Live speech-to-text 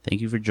Thank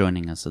you for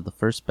joining us at the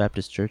First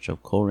Baptist Church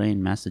of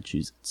Coleraine,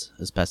 Massachusetts,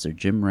 as Pastor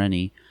Jim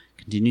Rennie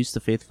continues to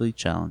faithfully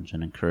challenge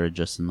and encourage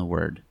us in the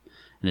Word.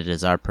 And it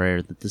is our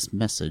prayer that this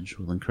message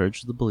will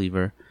encourage the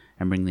believer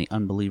and bring the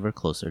unbeliever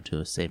closer to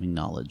a saving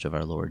knowledge of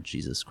our Lord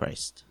Jesus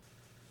Christ.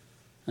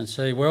 And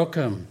say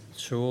welcome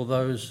to all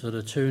those that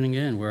are tuning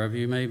in, wherever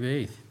you may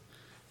be.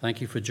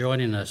 Thank you for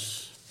joining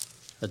us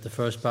at the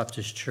First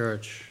Baptist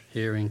Church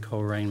here in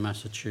Coleraine,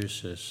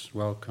 Massachusetts.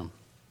 Welcome.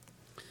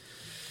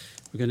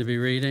 We're going to be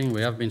reading,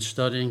 we have been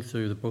studying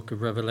through the book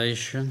of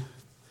Revelation.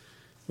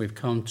 We've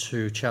come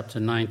to chapter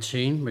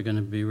 19. We're going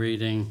to be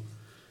reading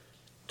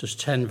just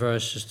 10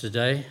 verses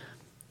today,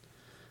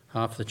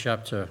 half the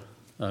chapter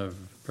of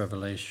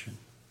Revelation.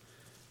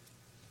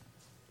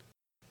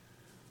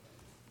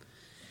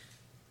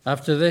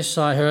 After this,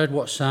 I heard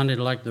what sounded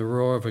like the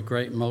roar of a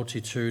great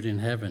multitude in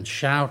heaven,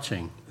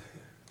 shouting,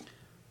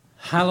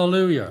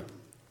 "Hallelujah!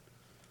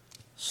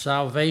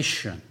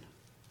 Salvation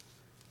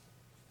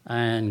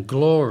and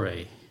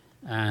glory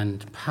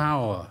and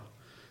power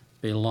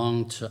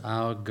belong to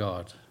our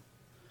God.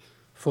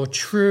 For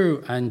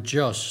true and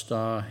just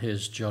are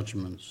his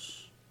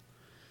judgments.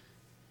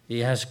 He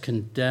has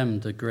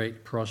condemned the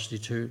great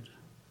prostitute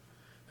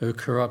who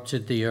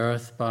corrupted the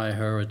earth by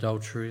her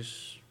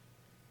adulteries.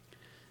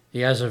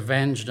 He has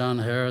avenged on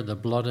her the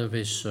blood of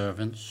his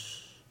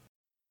servants."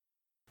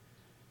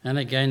 And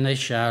again they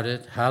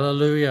shouted,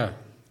 "Hallelujah!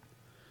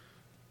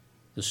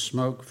 The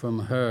smoke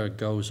from her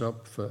goes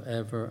up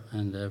forever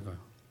and ever."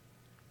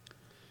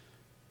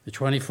 The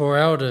 24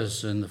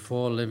 elders and the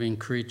 4 living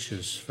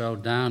creatures fell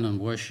down and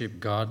worshipped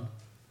God,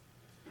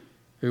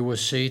 who was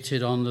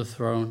seated on the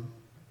throne.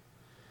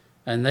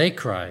 And they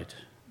cried,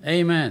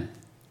 "Amen,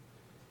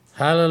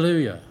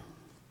 Hallelujah."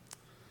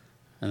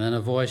 And then a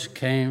voice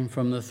came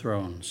from the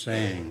throne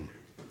saying,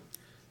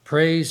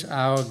 "Praise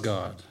our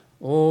God,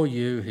 all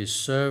you his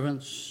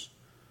servants,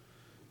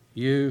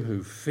 you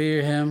who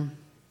fear him,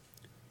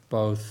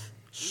 both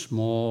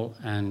small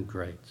and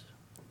great."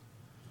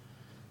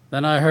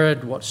 Then I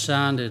heard what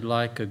sounded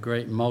like a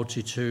great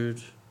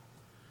multitude,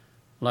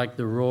 like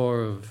the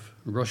roar of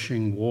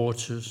rushing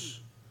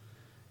waters,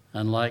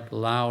 and like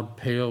loud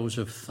peals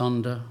of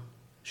thunder,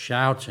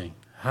 shouting,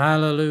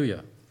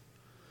 "Hallelujah!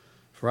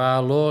 For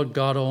our Lord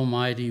God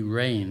Almighty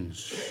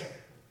reigns.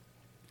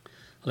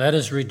 Let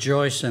us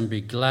rejoice and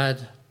be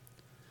glad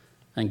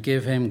and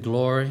give him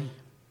glory,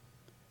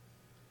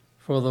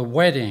 for the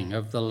wedding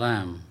of the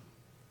Lamb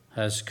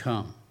has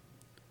come,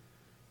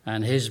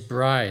 and his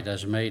bride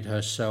has made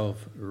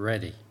herself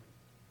ready.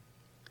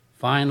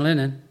 Fine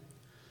linen,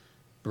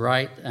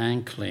 bright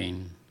and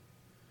clean,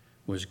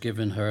 was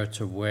given her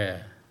to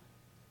wear.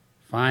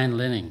 Fine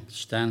linen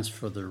stands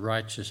for the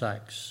righteous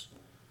acts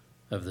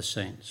of the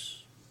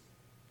saints."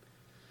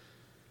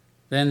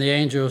 Then the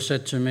angel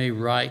said to me,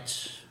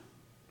 "Write,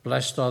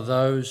 blessed are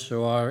those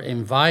who are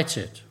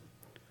invited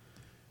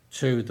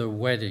to the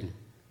wedding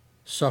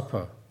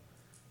supper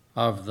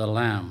of the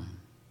Lamb."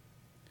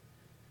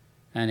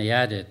 And he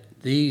added,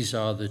 "These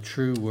are the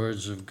true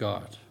words of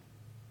God."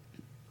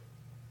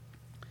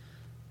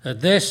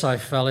 At this I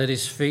fell at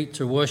his feet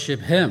to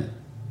worship him.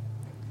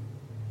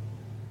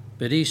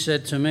 But he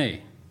said to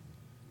me,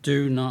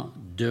 "Do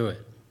not do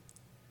it.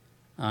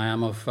 I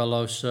am a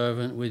fellow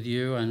servant with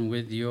you and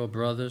with your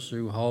brothers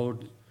who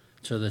hold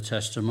to the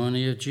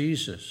testimony of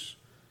Jesus.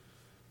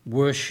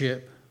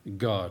 Worship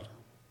God,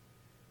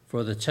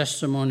 for the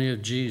testimony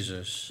of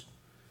Jesus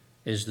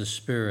is the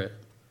spirit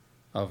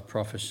of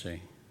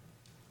prophecy."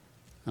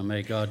 And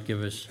may God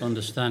give us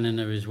understanding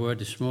of his word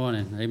this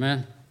morning.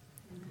 Amen.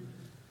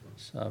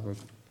 Let's have a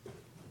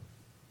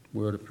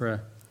word of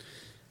prayer.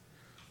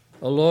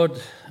 Oh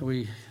Lord,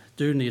 we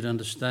do need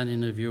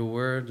understanding of your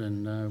word,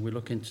 and we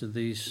look into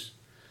these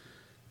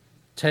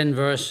 10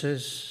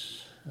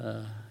 verses.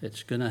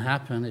 It's going to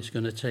happen. It's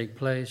going to take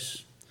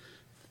place.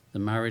 The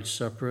marriage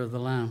supper of the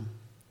Lamb.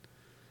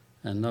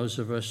 And those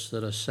of us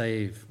that are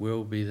saved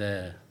will be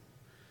there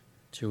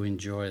to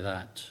enjoy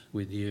that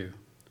with you.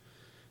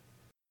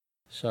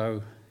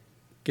 So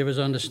give us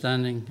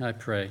understanding, I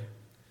pray.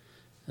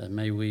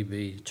 May we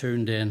be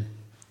tuned in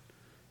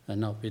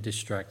and not be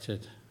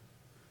distracted,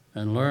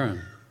 and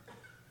learn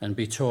and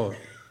be taught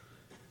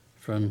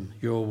from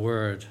your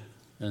word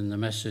and the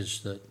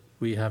message that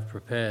we have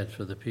prepared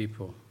for the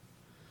people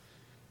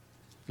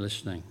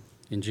listening.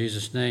 In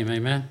Jesus' name,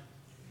 amen.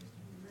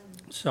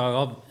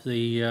 So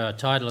the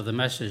title of the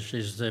message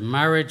is The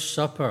Marriage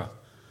Supper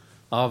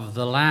of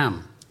the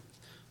Lamb.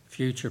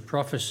 Future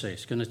prophecy.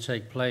 It's going to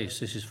take place.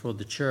 This is for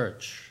the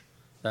church.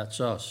 That's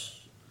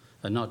us.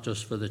 And not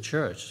just for the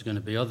church. There's going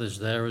to be others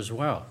there as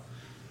well,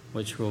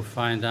 which we'll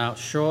find out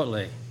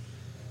shortly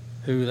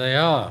who they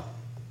are.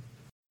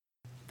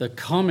 The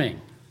coming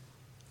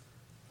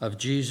of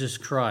Jesus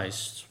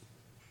Christ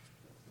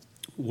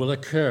will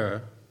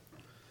occur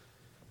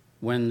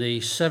when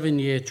the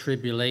 7-year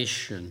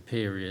tribulation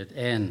period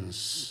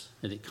ends,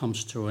 and it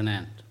comes to an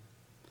end.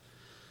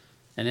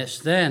 And it's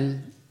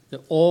then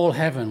that all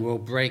heaven will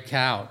break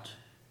out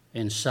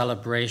in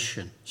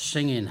celebration,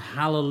 singing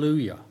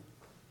hallelujah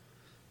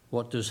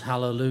What does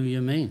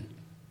hallelujah mean?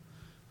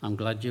 I'm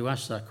glad you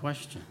asked that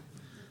question.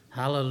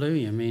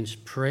 Hallelujah means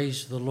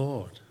praise the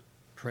Lord.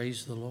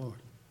 Praise the Lord.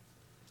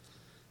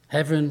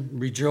 Heaven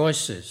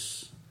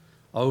rejoices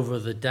over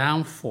the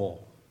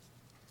downfall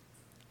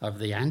of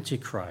the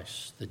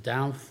Antichrist, the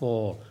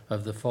downfall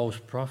of the false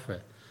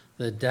prophet,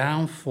 the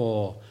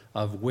downfall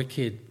of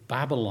wicked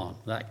Babylon,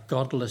 that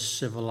godless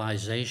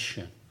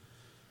civilization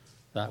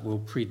that will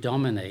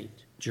predominate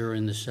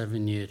during the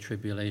 7-year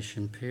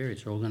tribulation period.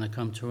 It's all going to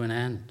come to an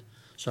end.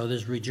 So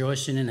there's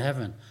rejoicing in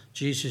heaven.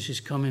 Jesus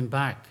is coming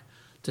back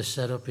to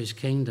set up his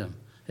kingdom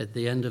at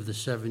the end of the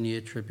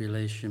 7-year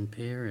tribulation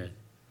period.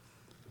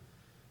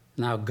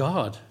 Now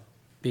God,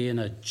 being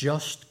a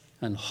just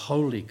and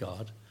holy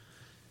God,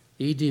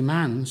 he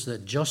demands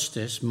that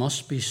justice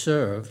must be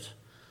served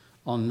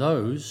on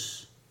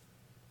those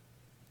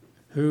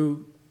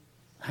who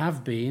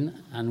have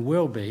been and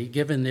will be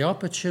given the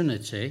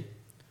opportunity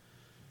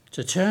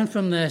to turn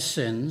from their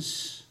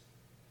sins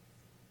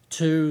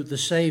to the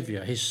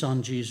Savior, his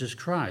Son, Jesus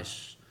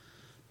Christ.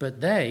 But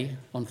they,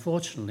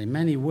 unfortunately,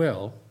 many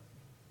will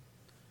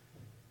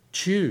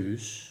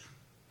choose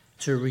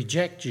to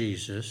reject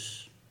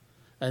Jesus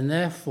and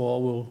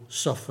therefore will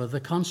suffer the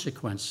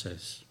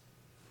consequences,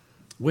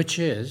 which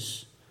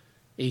is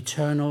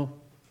eternal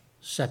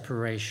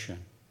separation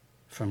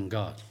from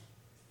God.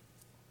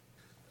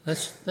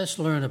 Let's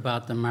learn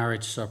about the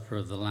marriage supper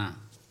of the Lamb.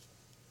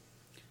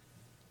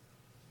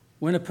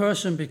 When a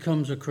person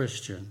becomes a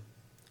Christian,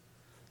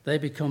 they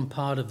become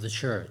part of the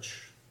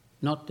church,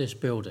 not this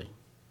building.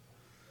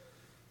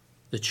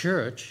 The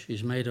church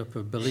is made up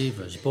of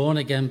believers,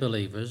 born-again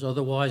believers,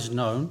 otherwise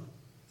known,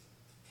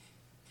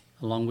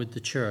 along with the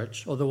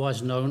church,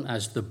 otherwise known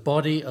as the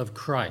body of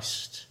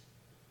Christ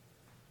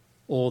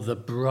or the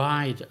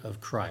bride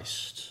of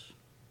Christ.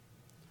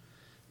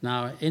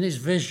 Now, in his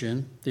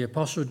vision, the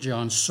Apostle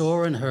John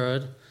saw and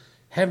heard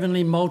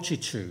heavenly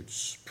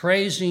multitudes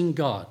praising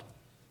God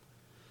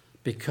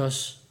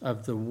because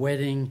of the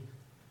wedding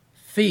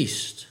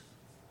feast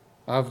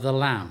of the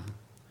Lamb.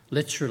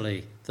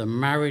 Literally, the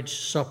marriage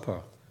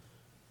supper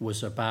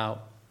was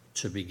about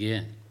to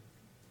begin.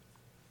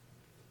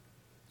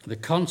 The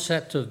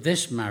concept of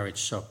this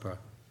marriage supper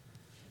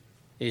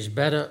is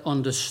better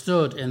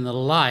understood in the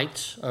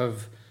light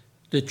of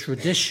the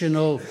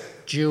traditional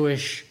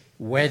Jewish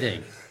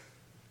wedding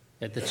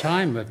at the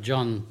time of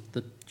John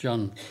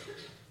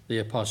the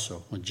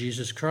Apostle, or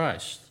Jesus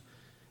Christ.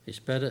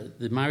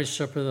 The marriage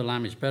supper of the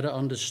Lamb is better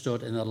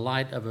understood in the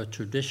light of a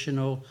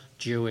traditional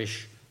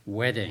Jewish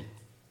wedding.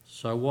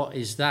 So what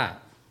is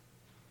that?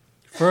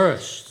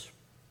 First,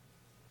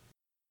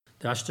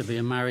 there has to be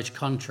a marriage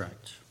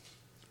contract.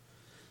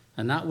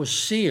 And that was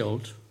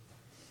sealed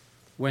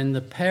when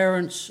the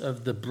parents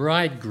of the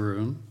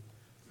bridegroom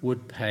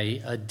would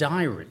pay a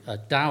dowry.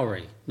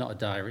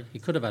 He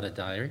could have had a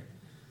diary.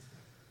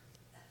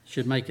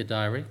 Should make a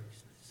diary,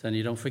 then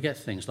you don't forget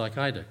things like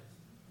I do.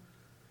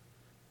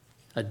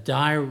 A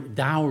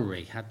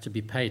dowry had to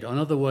be paid. In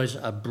other words,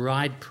 a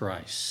bride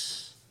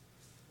price.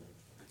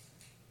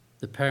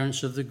 The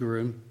parents of the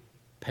groom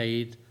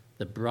paid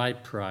the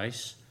bride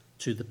price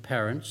to the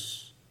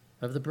parents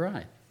of the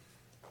bride.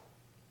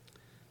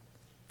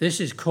 This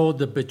is called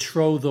the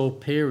betrothal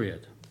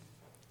period.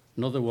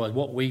 In other words,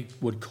 what we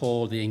would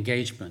call the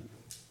engagement.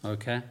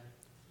 Okay?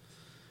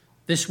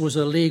 This was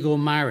a legal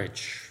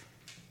marriage,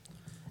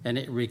 and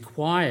it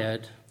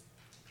required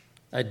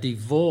a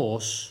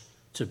divorce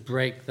to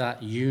break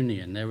that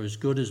union. They were as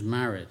good as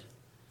married.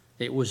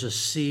 It was a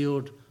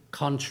sealed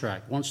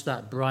contract once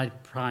that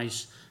bride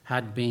price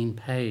had been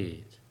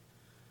paid.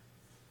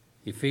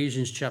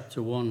 Ephesians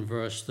chapter 1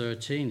 verse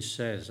 13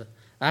 says,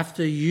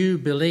 after you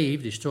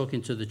believed, he's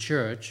talking to the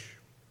church,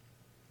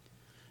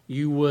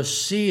 you were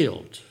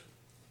sealed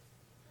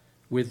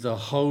with the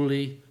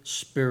Holy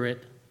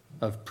Spirit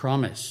of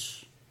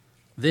promise.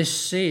 This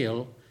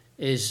seal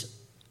is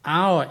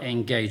our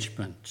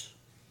engagement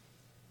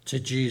to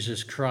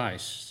Jesus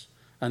Christ,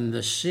 and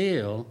the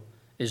seal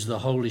is the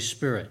Holy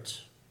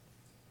Spirit.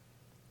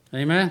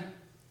 Amen?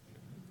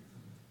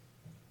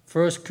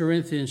 1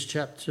 Corinthians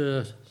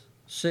chapter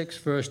 6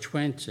 verse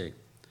 20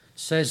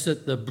 says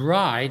that the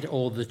bride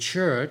or the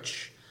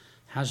church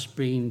has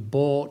been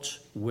bought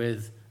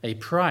with a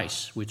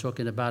price. We're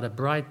talking about a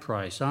bride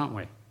price, aren't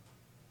we?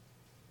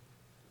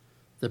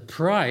 The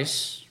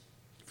price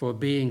for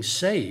being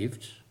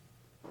saved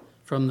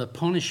from the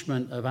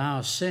punishment of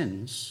our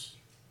sins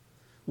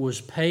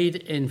was paid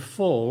in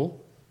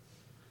full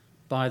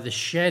by the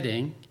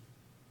shedding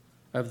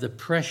of the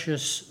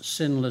precious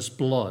sinless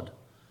blood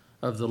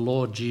of the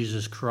Lord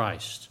Jesus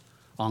Christ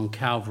on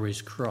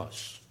Calvary's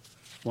cross.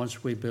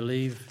 Once we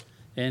believe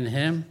in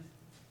him,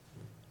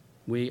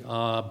 we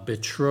are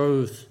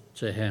betrothed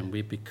to him.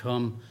 We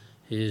become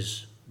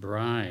his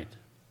bride.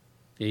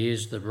 He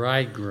is the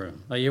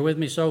bridegroom. Are you with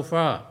me so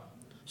far?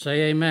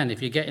 Say amen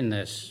if you're getting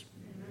this.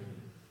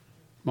 Amen.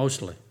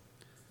 Mostly.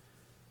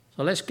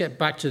 So let's get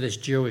back to this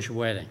Jewish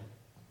wedding.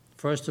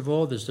 First of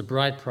all, there's the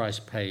bride price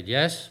paid,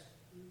 yes?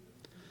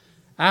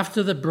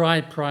 After the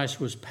bride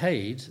price was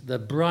paid, the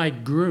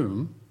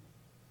bridegroom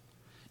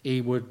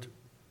he would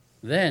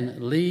then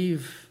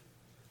leave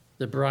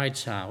the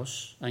bride's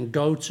house and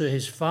go to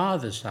his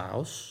father's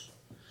house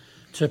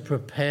to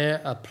prepare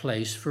a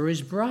place for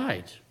his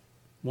bride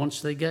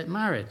once they get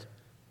married,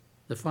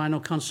 the final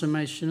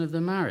consummation of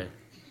the marriage.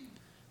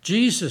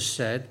 Jesus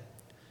said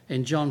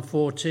in John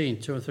 14,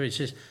 2 or 3, he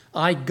says,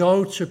 I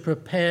go to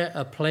prepare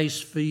a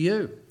place for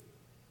you.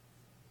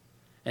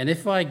 And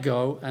if I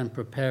go and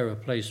prepare a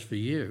place for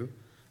you,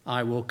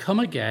 I will come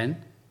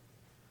again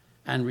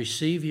and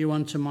receive you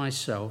unto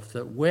myself,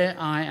 that where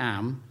I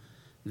am,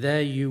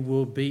 there you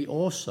will be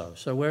also.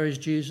 So where is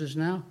Jesus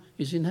now?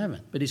 He's in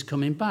heaven, but he's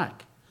coming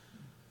back.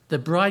 The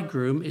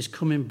bridegroom is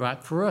coming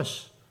back for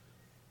us.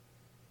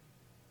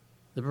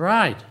 The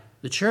bride,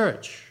 the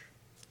church,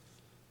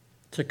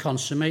 to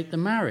consummate the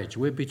marriage.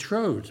 We're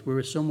betrothed.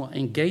 We're somewhat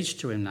engaged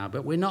to him now,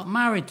 but we're not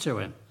married to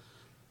him.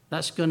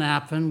 That's going to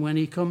happen when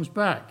he comes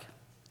back.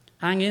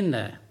 Hang in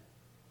there.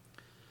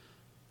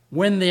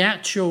 When the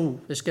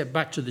actual, let's get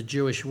back to the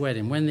Jewish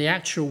wedding, when the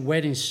actual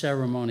wedding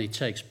ceremony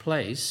takes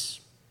place,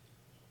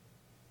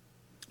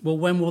 well,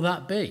 when will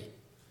that be?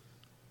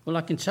 Well,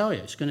 I can tell you,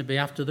 it's going to be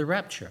after the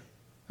rapture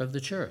of the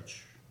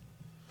church.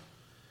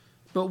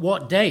 But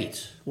what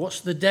date?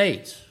 What's the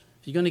date?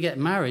 If you're going to get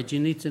married, you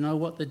need to know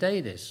what the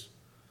date is.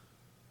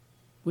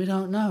 We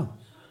don't know.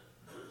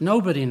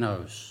 Nobody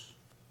knows,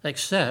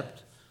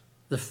 except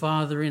the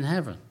Father in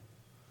heaven.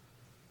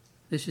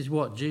 This is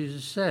what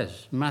Jesus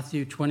says,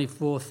 Matthew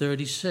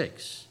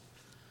 24:36.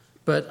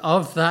 But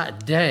of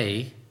that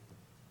day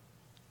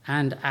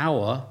and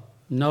hour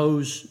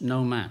knows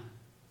no man.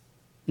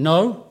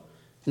 No,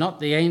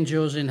 not the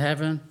angels in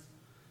heaven,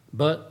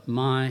 but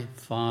my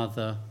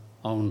Father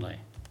only.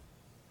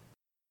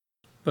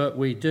 But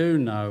we do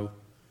know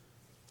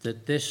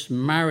that this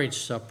marriage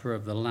supper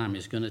of the Lamb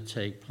is going to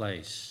take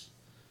place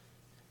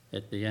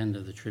at the end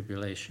of the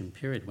tribulation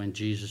period, when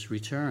Jesus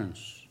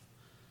returns.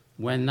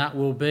 When that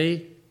will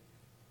be,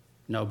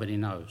 nobody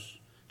knows.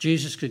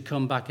 Jesus could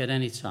come back at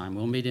any time.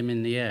 We'll meet him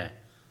in the air.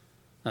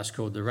 That's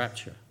called the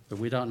rapture. But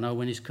we don't know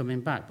when he's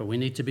coming back. But we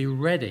need to be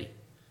ready.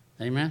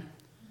 Amen?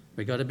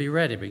 We've got to be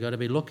ready. We've got to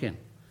be looking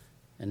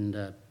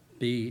and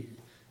be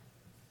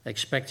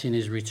expecting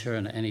his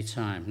return at any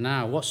time.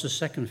 Now, what's the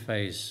second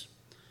phase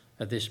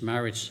of this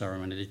marriage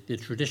ceremony? The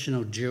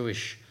traditional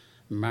Jewish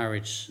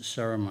marriage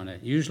ceremony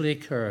usually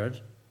occurred,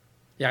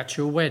 the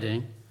actual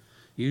wedding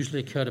usually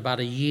occurred about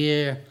a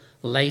year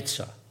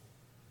later,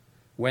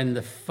 when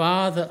the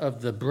father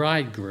of the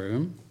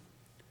bridegroom,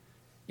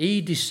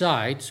 he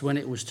decides when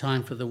it was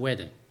time for the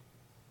wedding.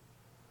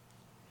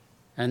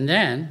 And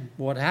then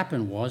what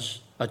happened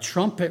was a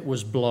trumpet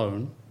was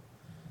blown,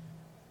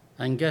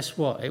 and guess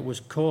what? It was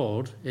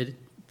called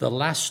the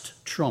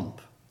last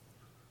trump.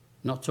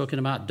 Not talking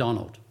about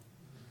Donald.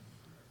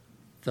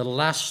 The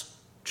last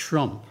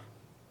trump.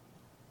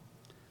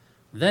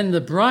 Then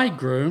the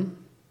bridegroom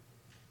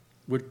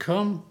would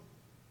come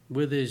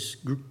with his,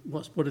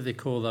 what do they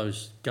call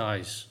those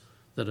guys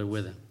that are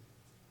with him?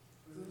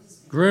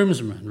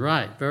 Groomsmen,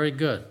 right, very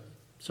good.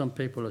 Some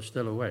people are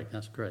still awake,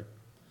 that's great.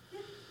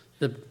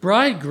 The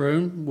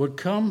bridegroom would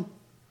come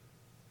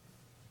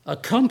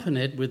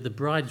accompanied with the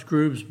bride's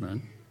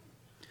groomsmen,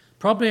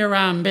 probably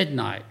around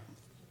midnight,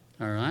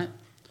 all right?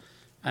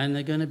 And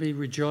they're going to be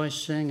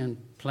rejoicing and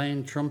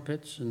playing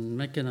trumpets and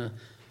making a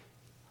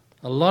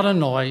lot of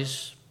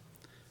noise.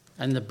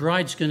 And the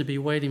bride's going to be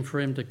waiting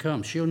for him to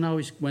come. She'll know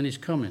when he's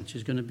coming.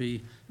 She's going to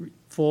be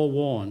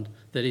forewarned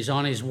that he's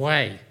on his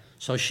way.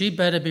 So she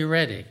better be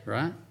ready,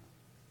 right?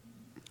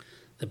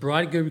 The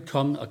bridegroom would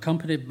come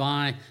accompanied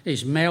by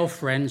his male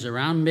friends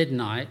around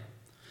midnight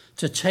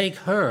to take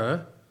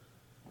her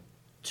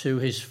to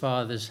his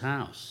Father's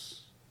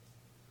house.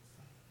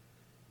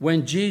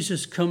 When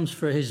Jesus comes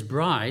for his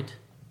bride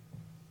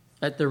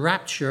at the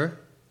rapture,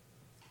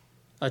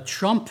 a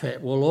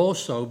trumpet will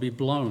also be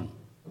blown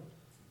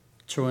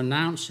to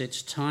announce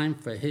it's time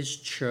for his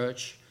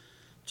church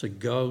to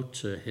go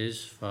to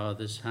his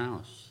Father's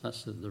house.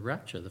 That's the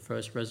rapture, the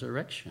first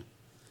resurrection.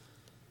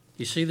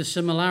 You see the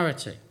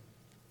similarity?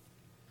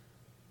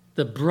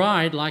 The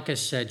bride, like I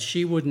said,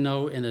 she would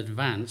know in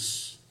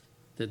advance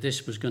that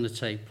this was going to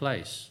take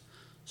place.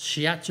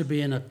 She had to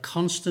be in a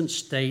constant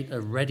state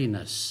of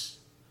readiness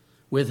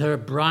with her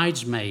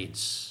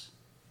bridesmaids,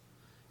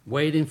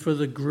 waiting for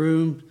the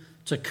groom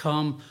to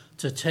come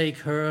to take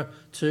her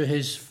to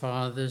his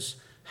Father's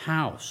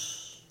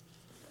house.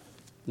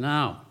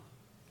 Now,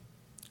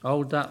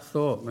 hold that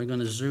thought. We're going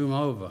to zoom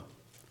over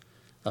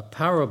a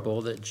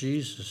parable that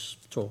Jesus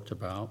talked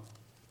about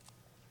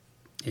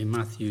in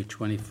Matthew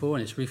 24,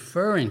 and it's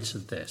referring to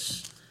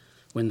this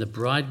when the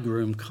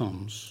bridegroom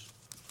comes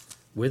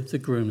with the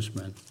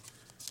groomsmen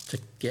to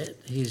get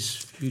his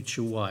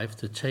future wife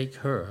to take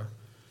her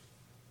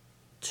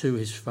to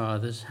his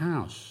Father's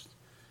house.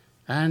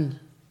 And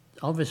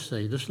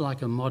obviously, just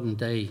like a modern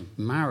day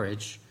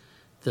marriage,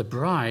 the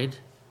bride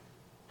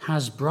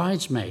has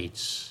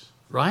bridesmaids,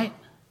 right?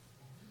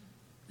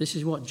 This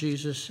is what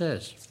Jesus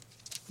says.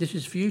 This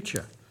is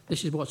future.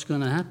 This is what's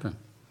going to happen.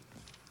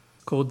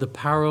 Called the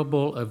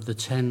parable of the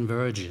 10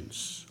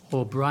 virgins,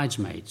 or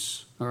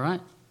bridesmaids, all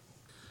right?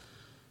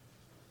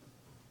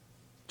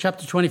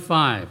 Chapter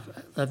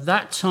 25. At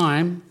that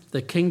time,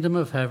 the kingdom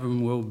of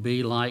heaven will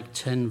be like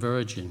 10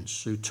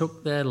 virgins who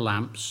took their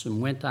lamps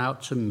and went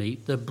out to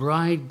meet the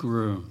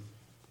bridegroom.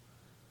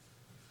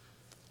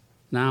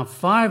 Now,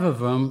 5 of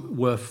them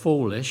were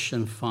foolish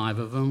and 5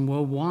 of them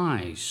were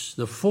wise.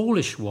 The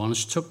foolish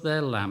ones took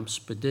their lamps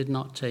but did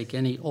not take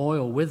any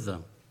oil with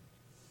them.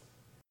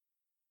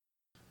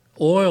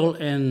 Oil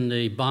in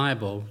the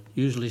Bible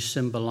usually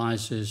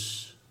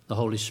symbolizes the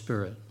Holy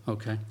Spirit,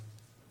 okay?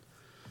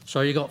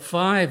 So you got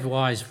 5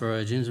 wise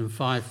virgins and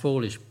 5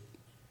 foolish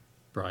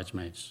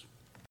bridesmaids.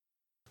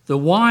 The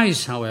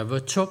wise,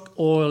 however, took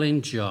oil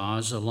in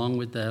jars along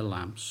with their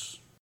lamps.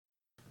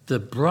 The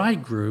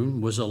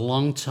bridegroom was a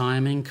long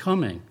time in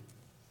coming.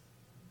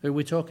 Who are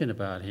we talking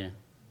about here?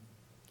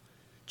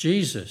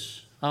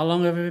 Jesus. How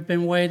long have we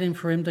been waiting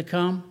for him to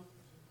come?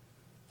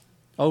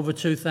 Over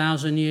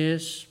 2,000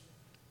 years.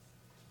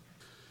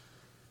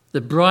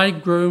 The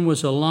bridegroom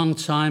was a long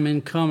time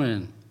in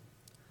coming,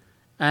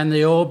 and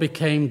they all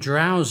became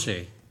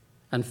drowsy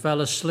and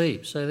fell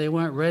asleep. So they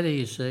weren't ready,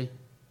 you see.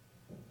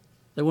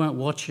 They weren't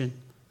watching.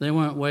 They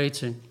weren't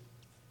waiting.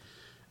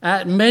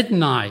 At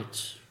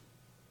midnight,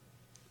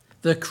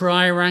 the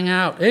cry rang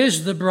out,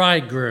 "Here's the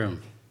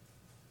bridegroom.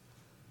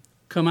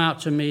 Come out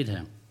to meet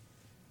him."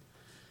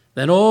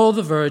 Then all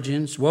the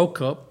virgins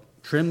woke up,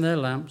 trimmed their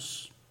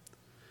lamps.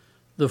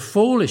 The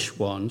foolish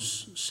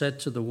ones said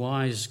to the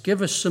wise,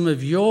 "Give us some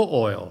of your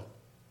oil.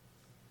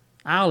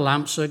 Our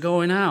lamps are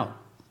going out."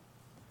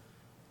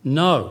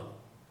 "No,"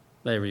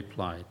 they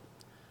replied.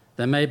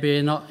 "There may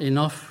be not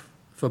enough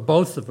for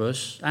both of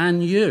us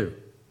and you.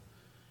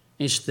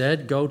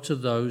 Instead, go to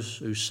those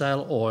who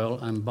sell oil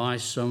and buy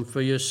some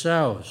for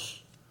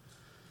yourselves."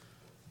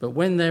 But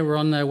when they were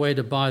on their way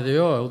to buy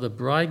the oil, the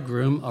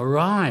bridegroom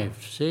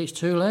arrived. See, it's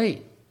too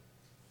late.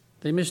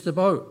 They missed the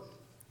boat.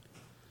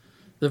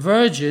 The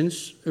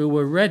virgins who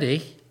were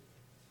ready,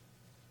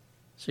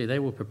 see, they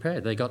were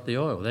prepared. They got the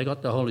oil. They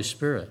got the Holy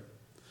Spirit.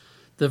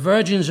 The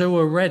virgins who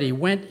were ready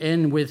went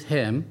in with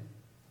him,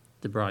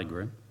 the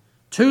bridegroom,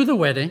 to the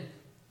wedding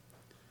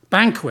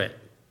banquet.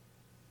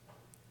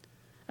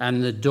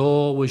 And the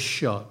door was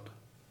shut.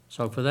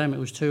 So for them, it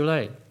was too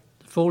late.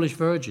 The foolish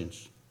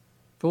virgins,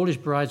 foolish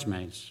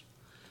bridesmaids.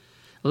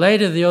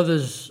 Later, the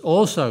others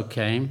also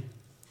came,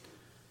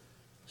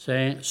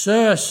 saying,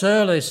 "Sir,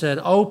 sir," they said,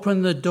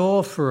 "open the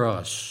door for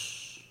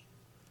us."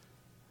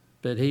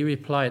 But he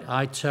replied,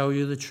 "I tell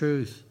you the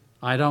truth.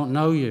 I don't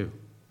know you.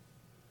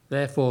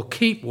 Therefore,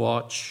 keep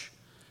watch,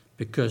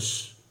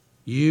 because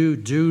you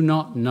do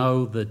not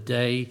know the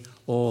day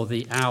or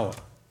the hour."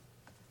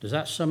 Does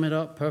that sum it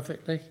up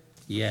perfectly?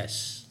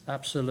 Yes,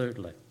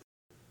 absolutely.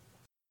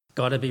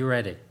 Got to be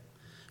ready.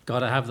 Got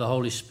to have the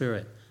Holy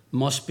Spirit.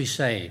 Must be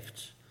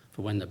saved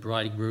for when the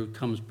bridegroom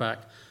comes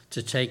back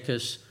to take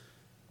us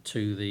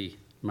to the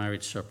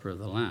marriage supper of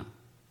the Lamb.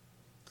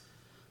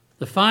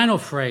 The final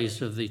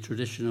phrase of the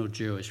traditional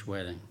Jewish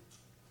wedding,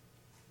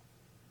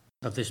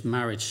 of this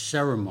marriage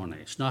ceremony,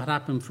 it's not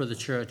happened for the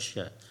church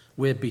yet.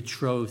 We're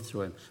betrothed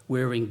to him.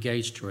 We're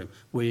engaged to him.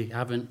 We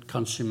haven't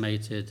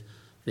consummated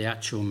the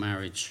actual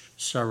marriage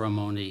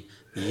ceremony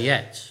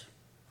yet.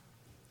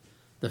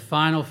 The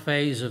final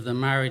phase of the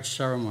marriage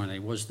ceremony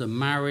was the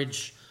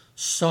marriage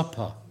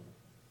supper.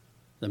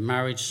 The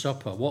marriage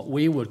supper, what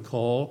we would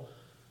call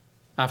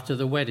after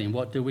the wedding.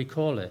 What do we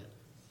call it?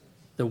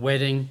 The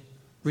wedding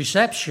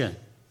reception.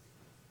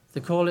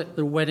 They call it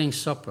the wedding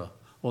supper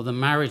or the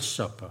marriage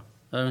supper.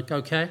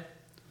 Okay?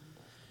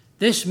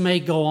 This may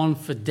go on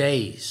for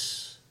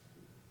days.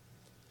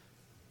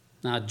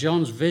 Now,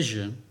 John's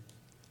vision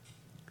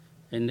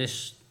in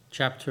this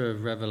chapter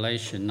of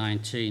Revelation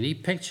 19, he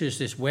pictures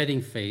this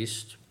wedding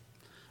feast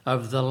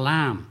of the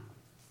Lamb,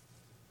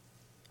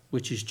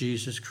 which is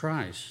Jesus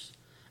Christ,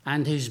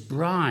 and his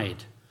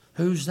bride.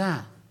 Who's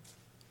that?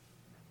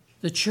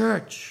 The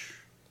church.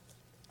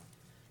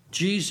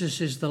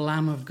 Jesus is the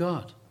Lamb of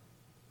God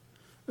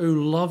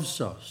who loves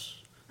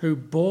us, who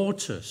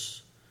bought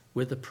us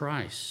with a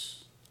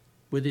price,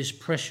 with his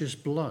precious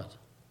blood,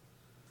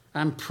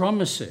 and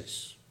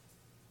promises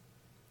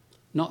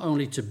not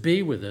only to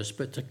be with us,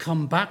 but to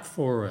come back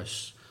for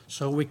us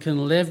so we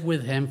can live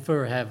with him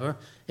forever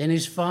in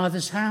his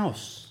Father's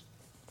house.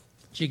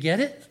 Do you get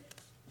it?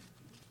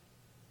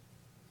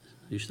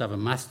 I used to have a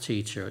math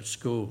teacher at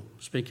school.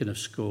 Speaking of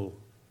school,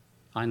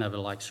 I never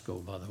liked school,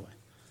 by the way.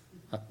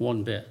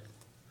 One bit.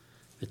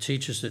 The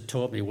teachers that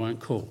taught me weren't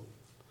cool,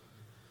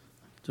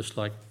 just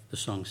like the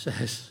song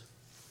says.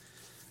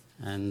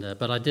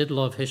 But I did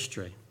love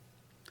history.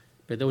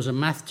 But there was a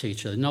math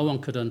teacher. No one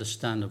could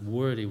understand a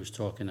word he was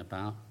talking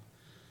about.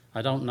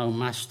 I don't know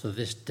maths to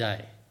this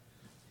day,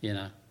 you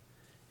know.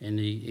 And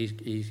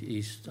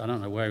he's I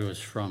don't know where he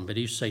was from, but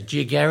he used to say, "Do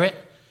you get it?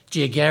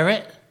 Do you get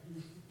it?"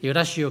 He would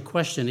ask you a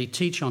question. He'd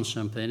teach on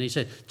something. And he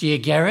said, "Do you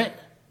get it?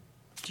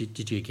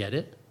 Did you get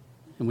it?"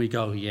 And we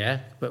go,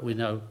 "Yeah," but we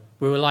know.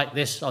 We were like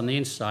this on the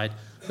inside,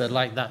 but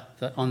like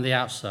that on the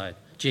outside.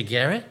 "Do you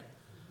get it?"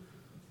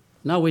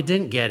 No, we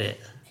didn't get it.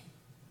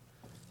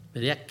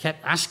 But he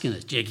kept asking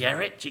us, do you get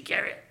it? Do you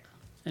get it?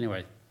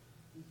 Anyway,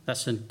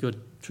 that's a good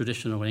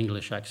traditional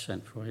English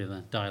accent for you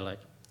then,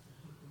 dialect.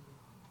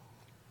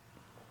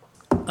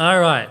 All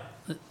right,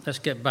 let's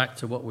get back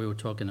to what we were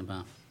talking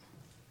about.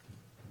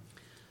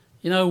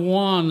 You know,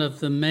 one of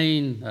the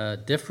main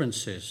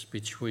differences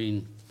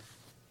between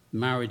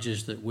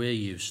marriages that we're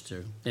used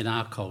to in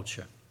our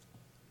culture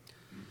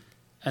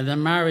and the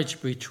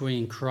marriage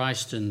between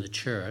Christ and the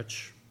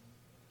church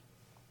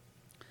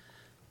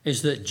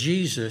is that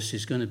Jesus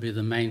is going to be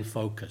the main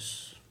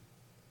focus,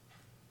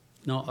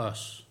 not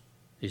us,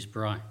 his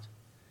bride.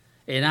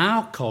 In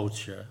our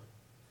culture,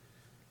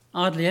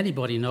 hardly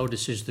anybody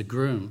notices the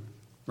groom,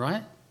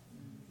 right?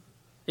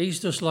 He's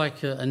just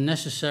like a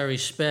necessary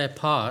spare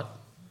part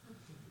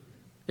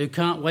who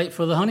can't wait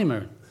for the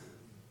honeymoon,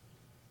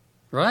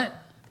 right?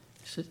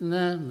 Sitting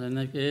there, and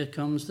then here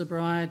comes the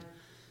bride,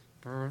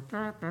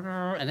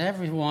 and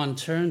everyone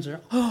turns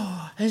around,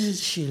 oh, isn't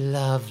she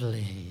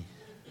lovely?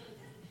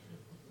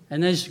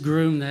 And there's the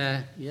groom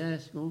there,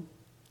 yes, well,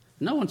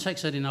 no one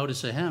takes any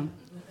notice of him.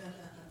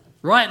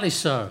 Rightly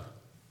so.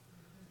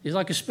 He's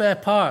like a spare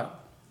part.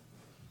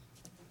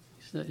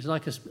 He's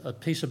like a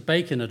piece of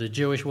bacon at a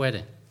Jewish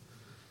wedding.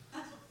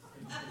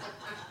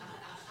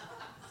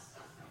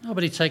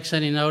 Nobody takes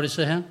any notice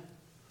of him.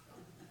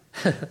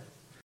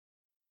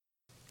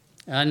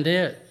 And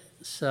here,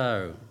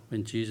 so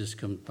when Jesus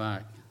comes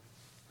back,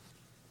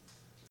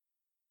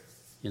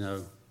 you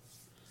know,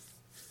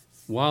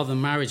 while the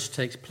marriage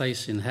takes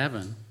place in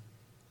heaven,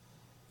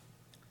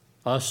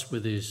 us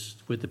with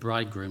the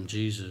bridegroom,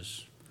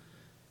 Jesus,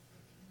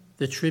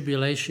 the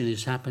tribulation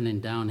is happening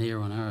down here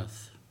on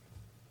earth.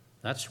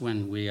 That's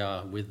when we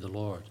are with the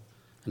Lord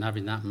and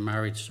having that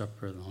marriage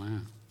supper of the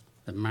Lamb,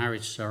 the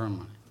marriage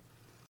ceremony.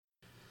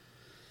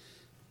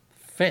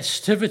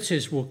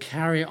 Festivities will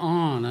carry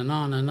on and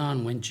on and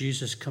on when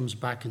Jesus comes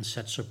back and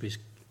sets up his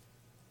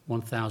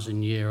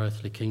 1,000-year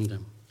earthly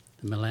kingdom,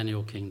 the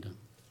millennial kingdom.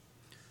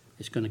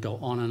 It's going to go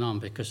on and on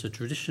because the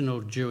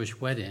traditional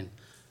Jewish wedding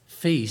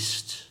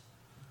feast,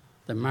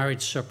 the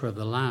marriage supper of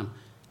the Lamb,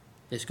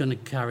 it's going to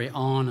carry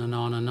on and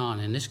on and on.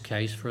 In this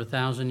case, for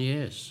 1,000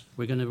 years.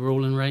 We're going to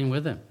rule and reign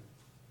with him.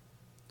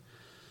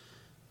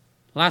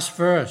 Last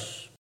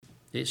verse,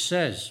 it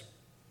says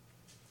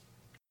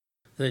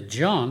that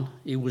John,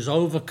 he was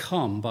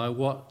overcome by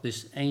what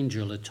this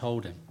angel had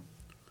told him.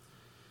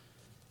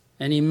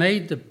 And he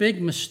made the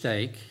big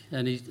mistake,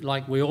 and he,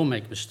 like we all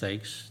make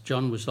mistakes.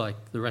 John was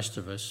like the rest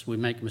of us. We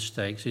make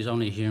mistakes. He's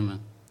only human.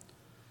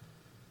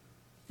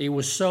 He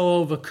was so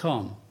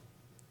overcome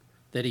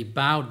that he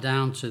bowed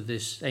down to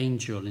this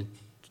angel and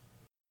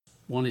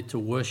wanted to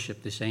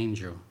worship this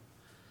angel.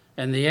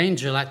 And the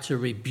angel had to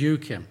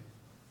rebuke him.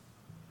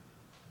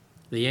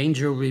 The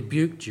angel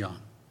rebuked John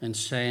and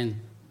saying,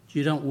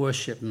 you don't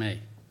worship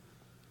me.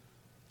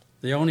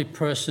 The only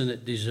person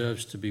that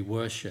deserves to be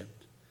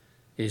worshipped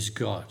is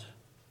God.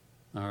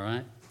 All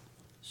right?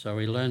 So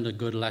he learned a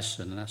good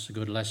lesson, and that's a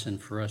good lesson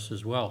for us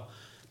as well.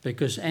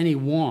 Because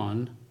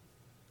anyone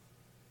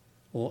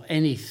or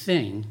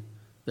anything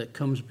that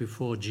comes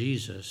before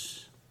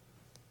Jesus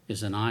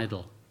is an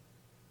idol.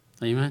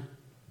 Amen?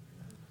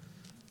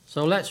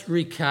 So let's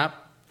recap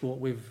what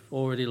we've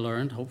already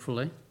learned,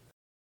 hopefully.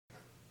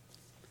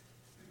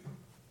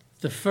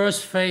 The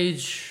first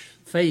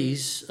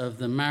phase of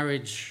the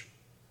marriage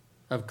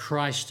of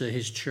Christ to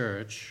his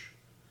church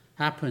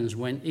happens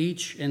when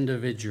each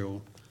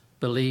individual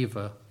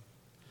believer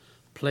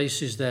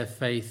places their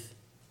faith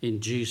in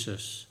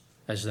Jesus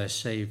as their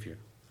Savior.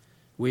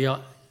 We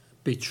are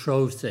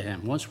betrothed to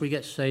him. Once we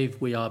get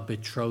saved, we are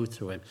betrothed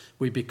to him.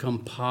 We become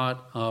part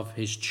of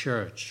his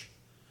church.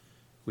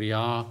 We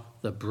are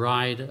the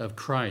bride of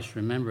Christ.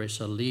 Remember,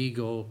 it's a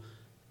legal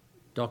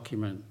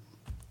document.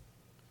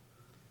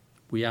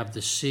 We have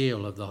the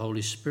seal of the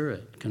Holy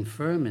Spirit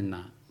confirming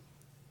that.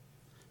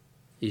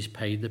 He's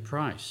paid the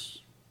price.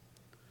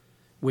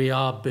 We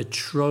are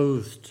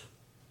betrothed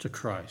to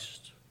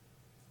Christ.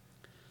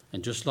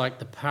 And just like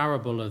the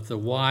parable of the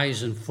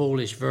wise and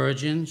foolish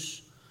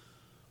virgins,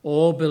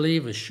 all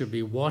believers should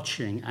be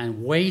watching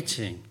and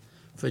waiting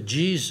for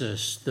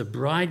Jesus, the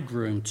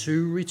bridegroom,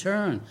 to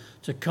return,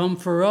 to come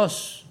for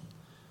us,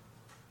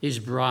 his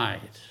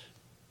bride.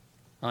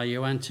 Are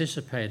you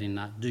anticipating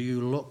that? Do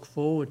you look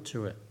forward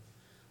to it?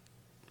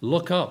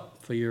 Look up,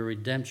 for your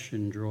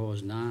redemption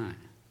draws nigh.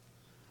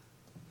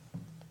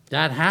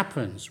 That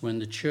happens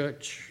when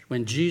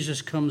when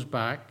Jesus comes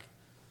back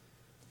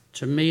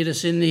to meet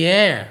us in the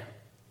air,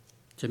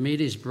 to meet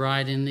his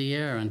bride in the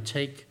air and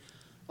take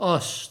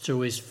us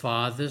to his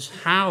Father's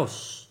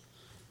house.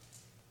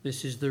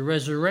 This is the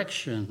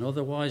resurrection,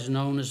 otherwise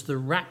known as the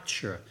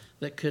rapture,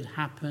 that could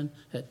happen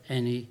at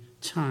any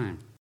time.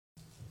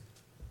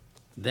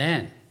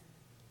 Then,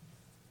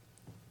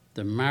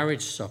 the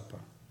marriage supper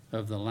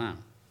of the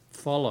Lamb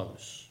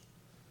follows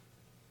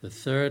the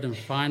third and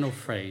final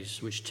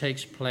phase, which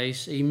takes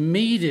place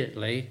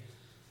immediately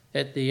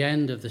at the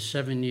end of the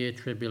 7-year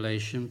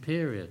tribulation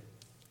period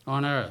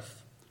on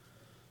earth.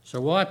 So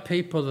while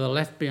people that are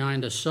left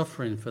behind are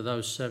suffering for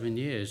those 7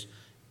 years,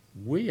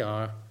 we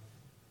are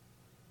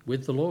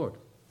with the Lord,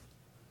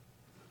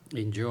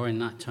 enjoying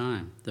that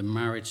time, the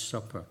marriage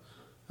supper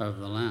of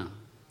the Lamb.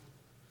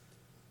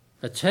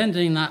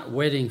 Attending that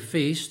wedding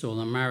feast or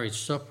the marriage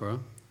supper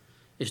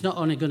is not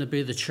only going to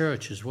be the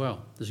church as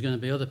well. There's going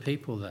to be other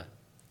people there.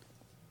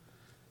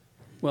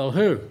 Well,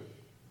 who?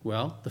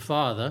 Well, the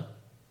Father.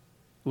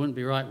 It wouldn't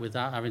be right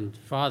without having the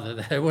Father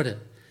there, would it?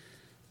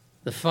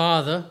 The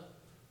Father,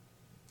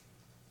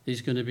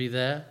 he's going to be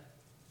there.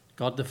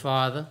 God the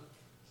Father.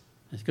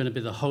 There's going to be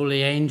the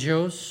holy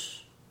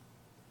angels.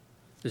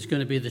 There's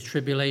going to be the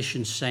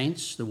tribulation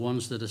saints, the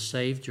ones that are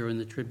saved during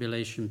the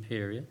tribulation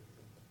period.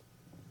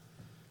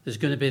 There's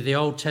going to be the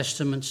Old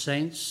Testament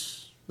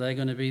saints. They're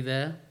going to be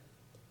there.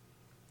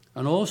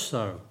 And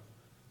also,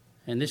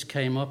 and this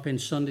came up in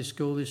Sunday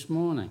school this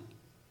morning,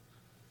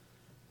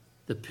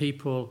 the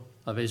people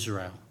of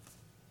Israel.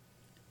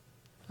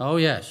 Oh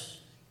yes,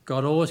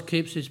 God always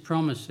keeps his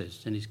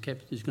promises, and he's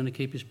going to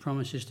keep his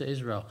promises to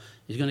Israel.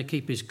 He's going to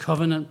keep his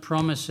covenant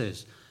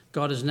promises.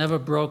 God has never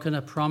broken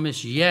a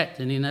promise yet,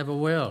 and he never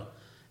will.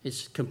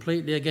 It's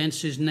completely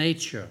against his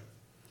nature.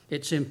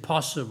 It's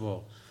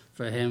impossible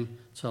for him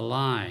to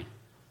lie.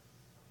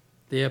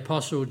 The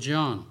Apostle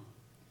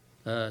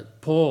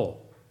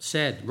Paul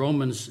said,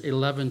 Romans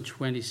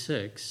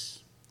 11:26,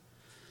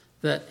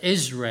 that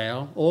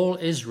Israel, all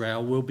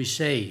Israel, will be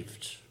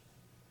saved.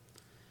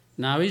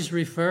 Now he's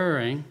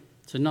referring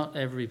to not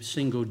every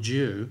single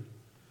Jew,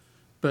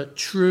 but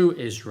true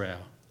Israel.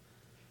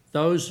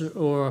 Those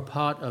who are a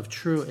part of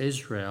true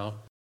Israel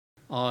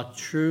are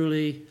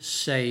truly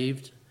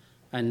saved,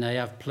 and they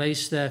have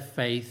placed their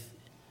faith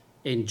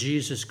in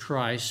Jesus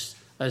Christ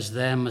as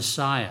their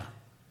Messiah.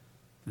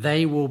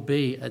 They will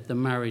be at the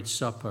marriage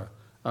supper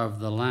of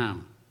the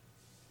Lamb.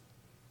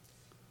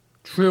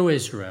 True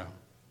Israel.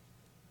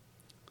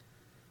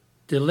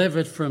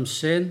 Delivered from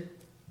sin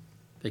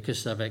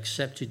because they've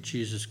accepted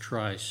Jesus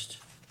Christ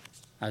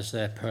as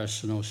their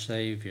personal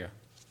Savior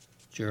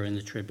during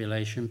the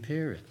tribulation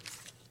period.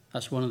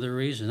 That's one of the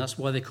reasons. That's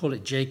why they call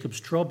it Jacob's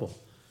trouble.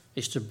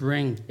 It's to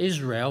bring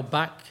Israel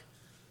back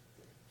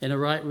in a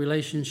right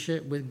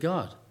relationship with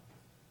God.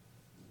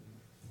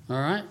 All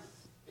right?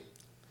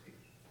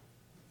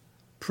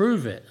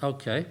 Prove it.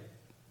 Okay.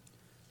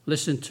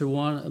 Listen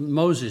to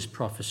Moses'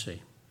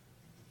 prophecy.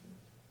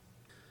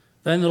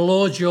 Then the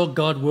Lord your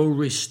God will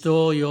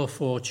restore your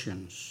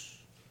fortunes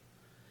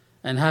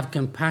and have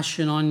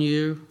compassion on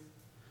you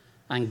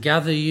and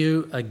gather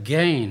you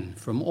again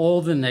from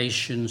all the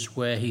nations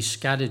where he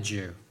scattered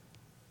you.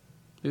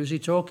 Who's he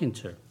talking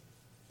to?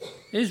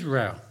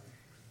 Israel.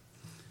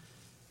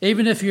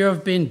 Even if you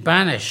have been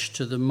banished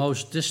to the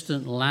most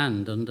distant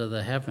land under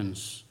the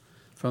heavens,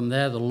 from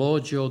there the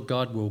Lord your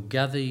God will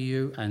gather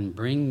you and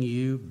bring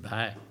you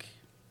back.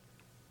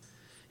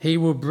 He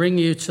will bring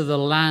you to the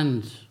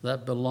land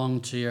that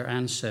belonged to your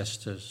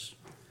ancestors,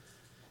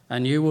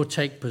 and you will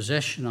take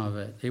possession of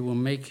it. He will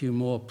make you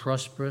more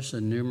prosperous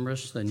and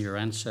numerous than your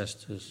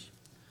ancestors.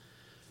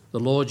 The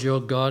Lord your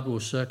God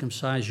will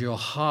circumcise your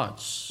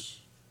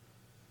hearts.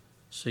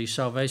 See,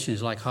 salvation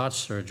is like heart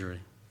surgery.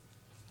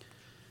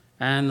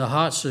 And the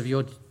hearts of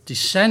your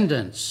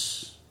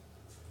descendants,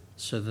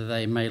 so that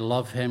they may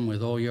love him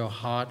with all your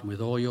heart,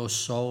 with all your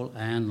soul,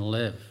 and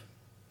live.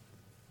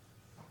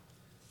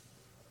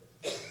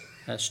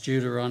 That's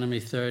Deuteronomy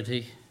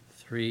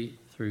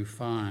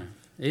 33:5.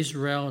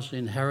 Israel's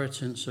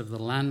inheritance of the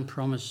land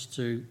promised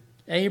to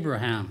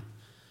Abraham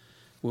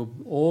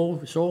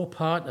it's all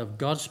part of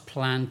God's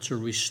plan to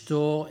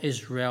restore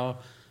Israel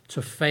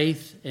to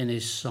faith in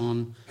his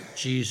Son,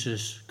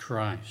 Jesus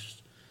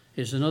Christ.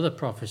 Here's another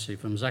prophecy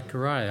from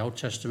Zechariah, Old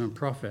Testament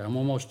prophet. I'm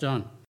almost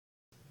done.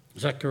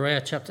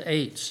 Zechariah chapter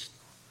 8,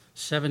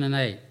 7 and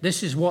 8.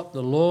 This is what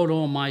the Lord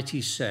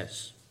Almighty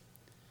says.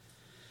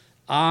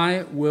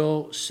 I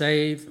will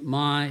save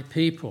my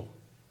people.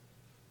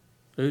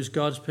 Who's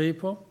God's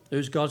people?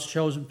 Who's God's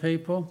chosen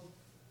people?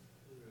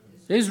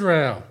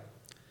 Israel.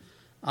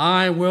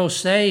 I will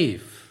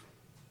save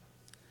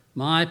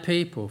my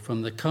people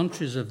from the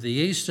countries of the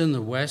east and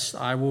the west.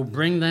 I will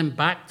bring them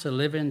back to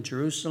live in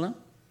Jerusalem.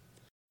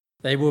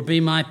 They will be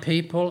my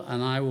people,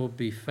 and I will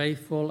be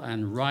faithful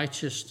and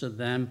righteous to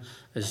them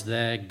as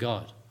their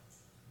God.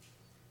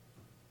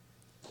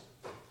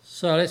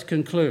 So let's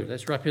conclude.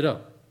 Let's wrap it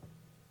up.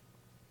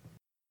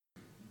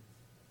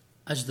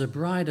 As the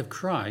bride of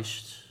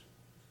Christ,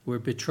 we're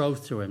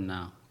betrothed to him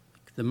now.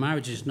 The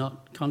marriage is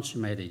not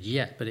consummated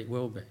yet, but it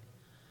will be.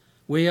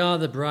 We are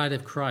the bride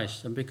of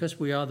Christ, and because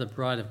we are the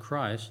bride of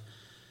Christ,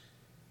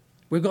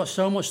 we've got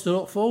so much to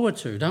look forward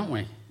to, don't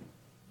we?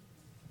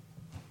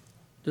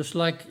 Just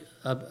like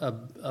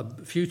a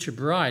future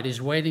bride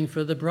is waiting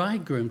for the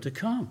bridegroom to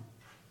come.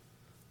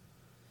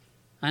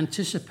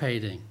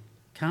 Anticipating.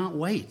 Can't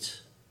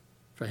wait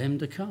for him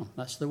to come.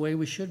 That's the way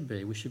we should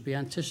be. We should be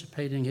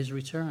anticipating his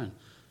return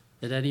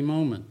at any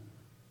moment.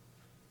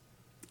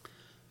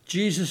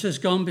 Jesus has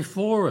gone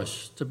before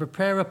us to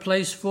prepare a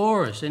place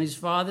for us in his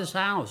Father's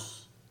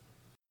house.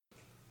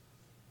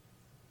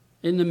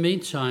 In the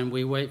meantime,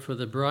 we wait for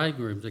the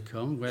bridegroom to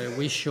come, where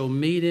we shall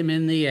meet him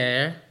in the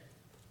air,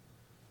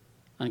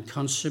 and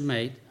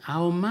consummate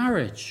our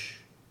marriage.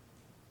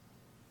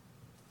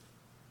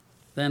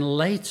 Then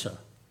later,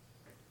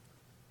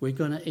 we're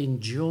going to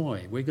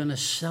enjoy, we're going to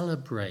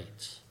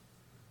celebrate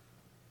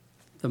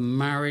the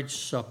marriage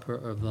supper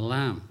of the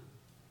Lamb.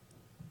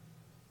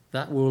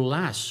 That will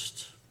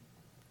last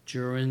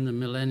during the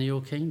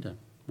millennial kingdom,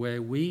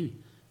 where we,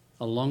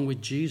 along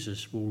with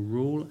Jesus, will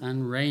rule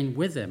and reign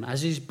with him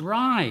as his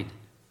bride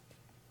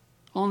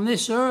on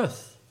this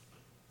earth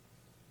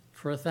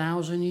for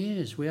 1,000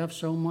 years. We have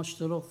so much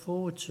to look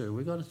forward to.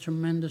 We've got a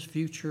tremendous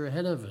future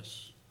ahead of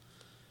us.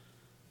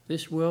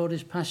 This world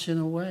is passing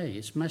away.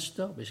 It's messed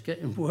up. It's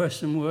getting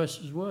worse and worse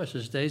and worse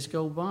as days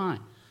go by.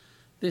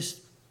 This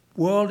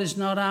world is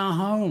not our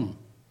home.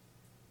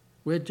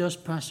 We're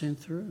just passing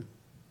through.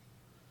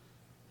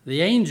 The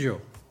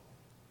angel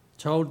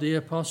told the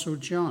Apostle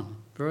John,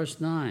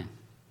 verse 9,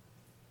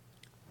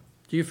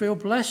 do you feel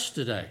blessed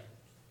today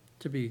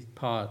to be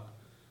part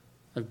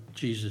of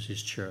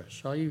Jesus'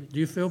 church? Do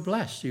you feel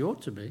blessed? You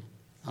ought to be,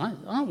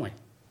 aren't we?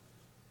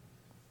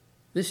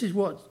 This is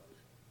what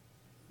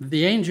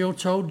the angel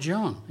told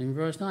John in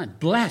verse 9.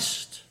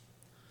 Blessed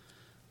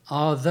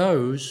are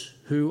those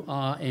who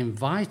are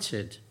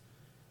invited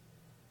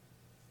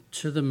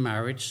to the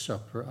marriage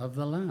supper of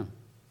the Lamb.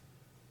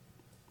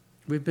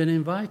 We've been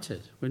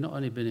invited. We've not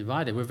only been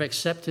invited, we've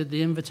accepted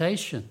the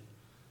invitation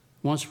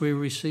once we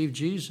receive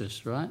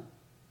Jesus, right?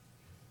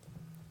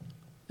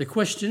 The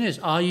question is,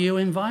 are you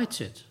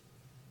invited?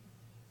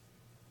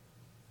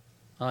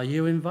 Are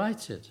you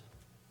invited?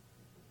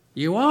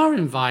 You are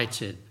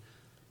invited,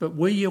 but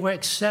will you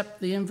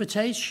accept the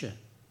invitation?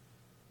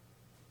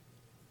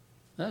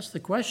 That's the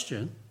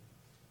question.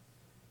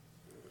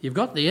 You've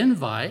got the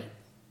invite.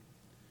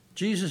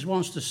 Jesus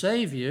wants to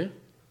save you.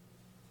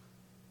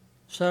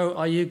 So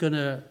are you going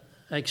to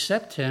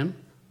accept him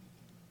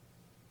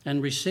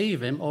and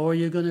receive him, or are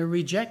you going to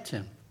reject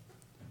him?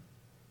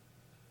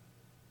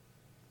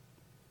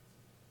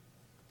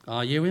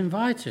 Are you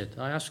invited?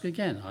 I ask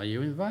again, are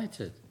you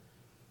invited?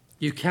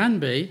 You can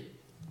be,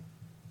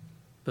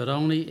 but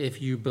only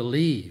if you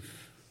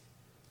believe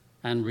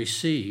and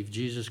receive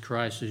Jesus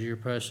Christ as your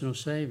personal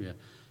Savior.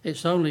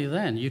 It's only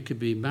then you could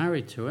be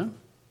married to him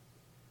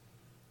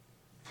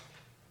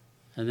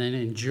and then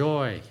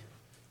enjoy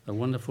the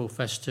wonderful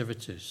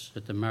festivities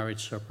at the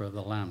marriage supper of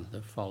the Lamb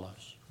that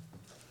follows.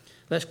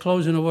 Let's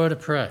close in a word of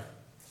prayer.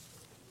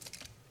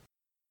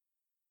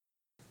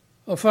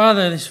 Oh,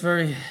 Father, it's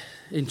very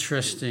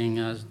interesting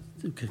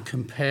to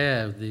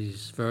compare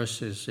these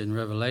verses in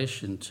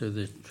Revelation to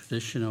the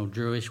traditional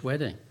Jewish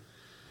wedding.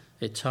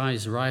 It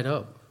ties right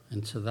up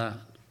into that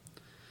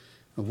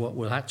of what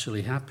will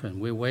actually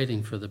happen. We're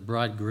waiting for the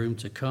bridegroom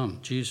to come.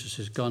 Jesus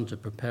has gone to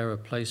prepare a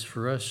place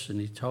for us,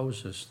 and he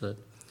tells us that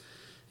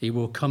he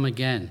will come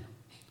again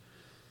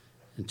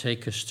and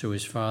take us to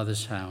his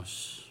Father's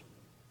house.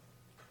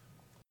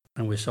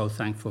 And we're so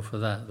thankful for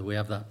that we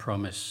have that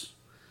promise.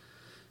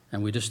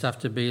 And we just have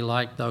to be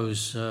like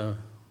those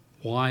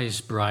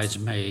wise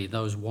bridesmaids,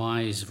 those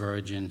wise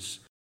virgins.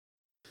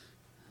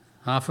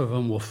 Half of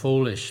them were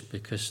foolish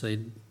because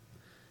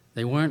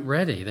they weren't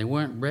ready. They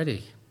weren't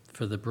ready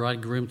for the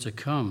bridegroom to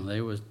come.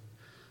 They were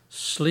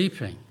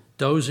sleeping,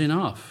 dozing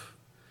off.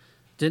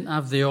 Didn't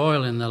have the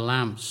oil in the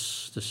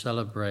lamps to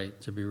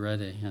celebrate, to be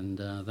ready. And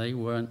they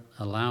weren't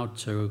allowed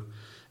to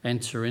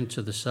enter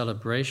into the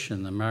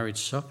celebration, the marriage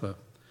supper.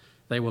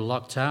 They were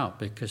locked out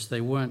because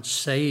they weren't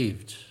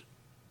saved,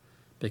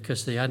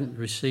 because they hadn't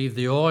received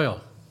the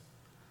oil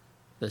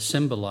that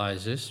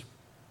symbolizes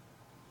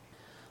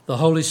the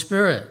Holy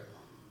Spirit.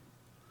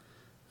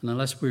 And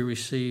unless we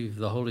receive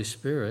the Holy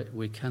Spirit,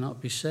 we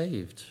cannot be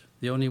saved.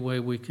 The only way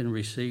we can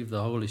receive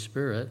the Holy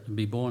Spirit and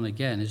be born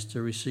again is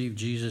to receive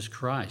Jesus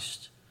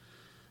Christ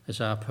as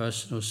our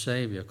personal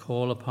Savior.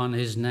 Call upon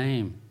his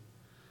name.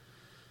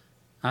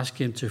 Ask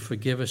him to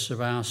forgive us of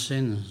our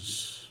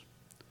sins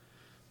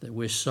that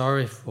we're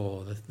sorry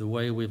for, the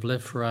way we've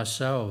lived for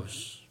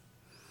ourselves,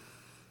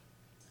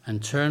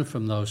 and turn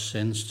from those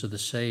sins to the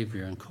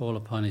Savior and call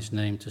upon his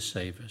name to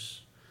save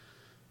us.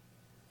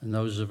 And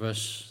those of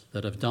us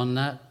that have done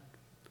that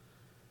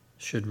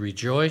should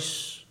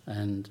rejoice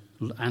and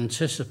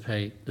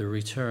anticipate the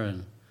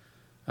return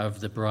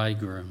of the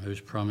bridegroom who's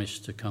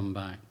promised to come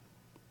back.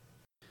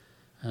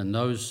 And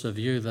those of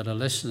you that are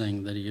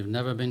listening that you've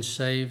never been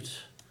saved,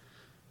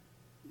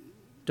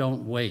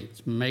 don't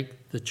wait.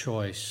 Make the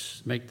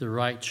choice. Make the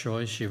right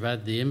choice. You've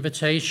had the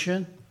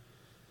invitation.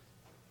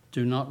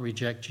 Do not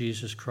reject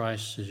Jesus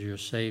Christ as your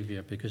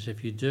Savior, because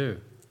if you do,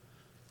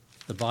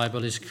 the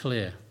Bible is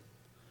clear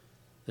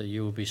that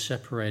you will be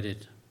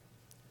separated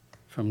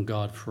from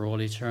God for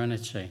all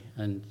eternity,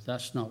 and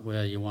that's not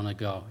where you want to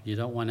go. You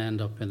don't want to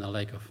end up in the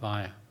lake of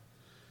fire.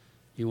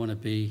 You want to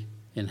be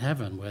in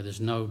heaven where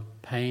there's no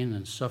pain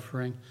and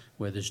suffering,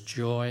 where there's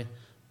joy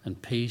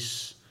and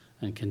peace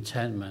and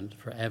contentment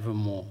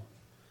forevermore.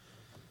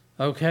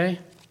 Okay?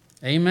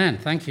 Amen.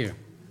 Thank you.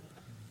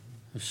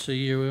 I'll see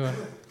you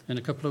in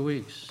a couple of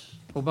weeks.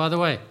 Oh, by the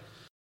way,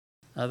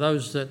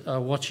 those that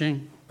are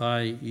watching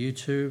by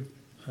YouTube,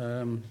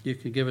 you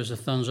can give us a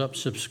thumbs up,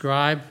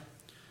 subscribe,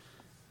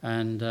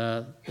 And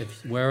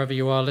if wherever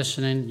you are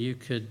listening, you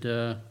could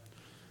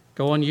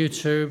go on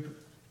YouTube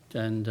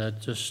and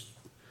just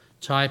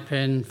type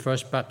in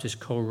First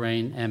Baptist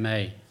Coleraine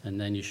MA, and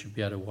then you should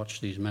be able to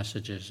watch these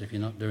messages if you're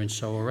not doing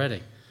so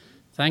already.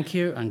 Thank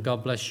you, and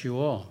God bless you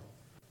all.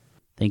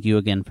 Thank you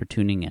again for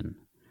tuning in.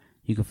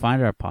 You can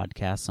find our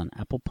podcasts on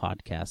Apple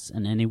Podcasts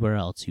and anywhere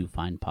else you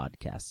find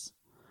podcasts.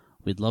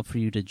 We'd love for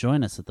you to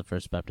join us at the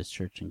First Baptist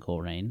Church in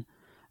Coleraine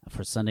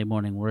for Sunday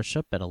morning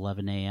worship at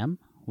 11 a.m.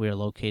 We are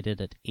located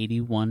at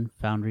 81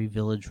 Foundry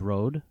Village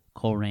Road,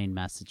 Coleraine,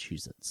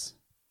 Massachusetts.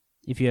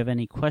 If you have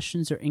any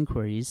questions or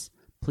inquiries,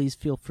 please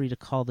feel free to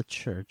call the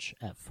church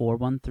at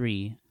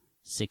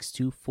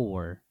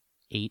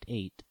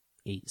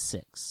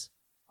 413-624-8886.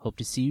 Hope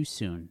to see you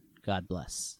soon. God bless.